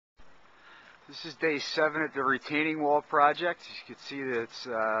This is day 7 at the retaining wall project. You can see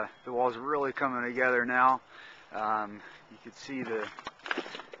that the wall's really coming together now. You can see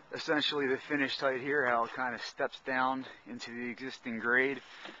essentially the finished height here, how it kind of steps down into the existing grade.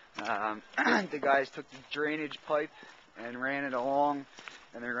 The guys took the drainage pipe and ran it along,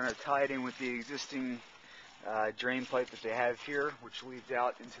 and they're going to tie it in with the existing drain pipe that they have here, which leads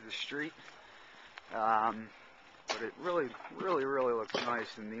out into the street. But it really looks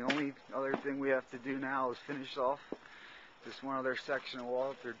nice, and the only other thing we have to do now is finish off this one other section of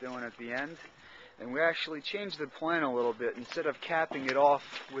wall that they're doing at the end. And we actually changed the plan a little bit. Instead of capping it off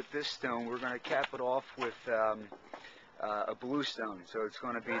with this stone, we're going to cap it off with a blue stone. So it's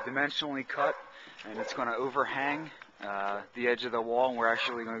going to be dimensionally cut, and it's going to overhang the edge of the wall, and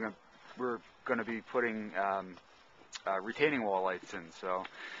we're going to be putting retaining wall lights in. So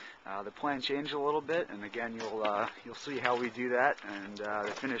the plan changed a little bit, and again, you'll see how we do that and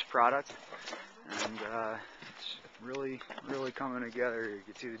the finished product. And it's really coming together. You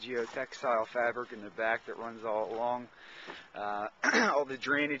can see the geotextile fabric in the back that runs all along. All the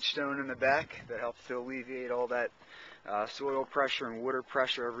drainage stone in the back that helps to alleviate all that soil pressure and water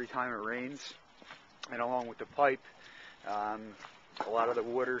pressure every time it rains. And along with the pipe, a lot of the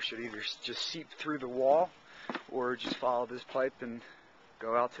water should either just seep through the wall or just follow this pipe and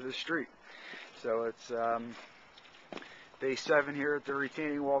go out to the street. So it's day 7 here at the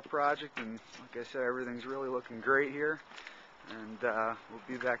retaining wall project, and like I said, everything's really looking great here. And we'll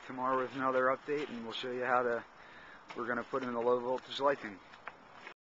be back tomorrow with another update, and we'll show you how we're going to put in the low voltage lighting.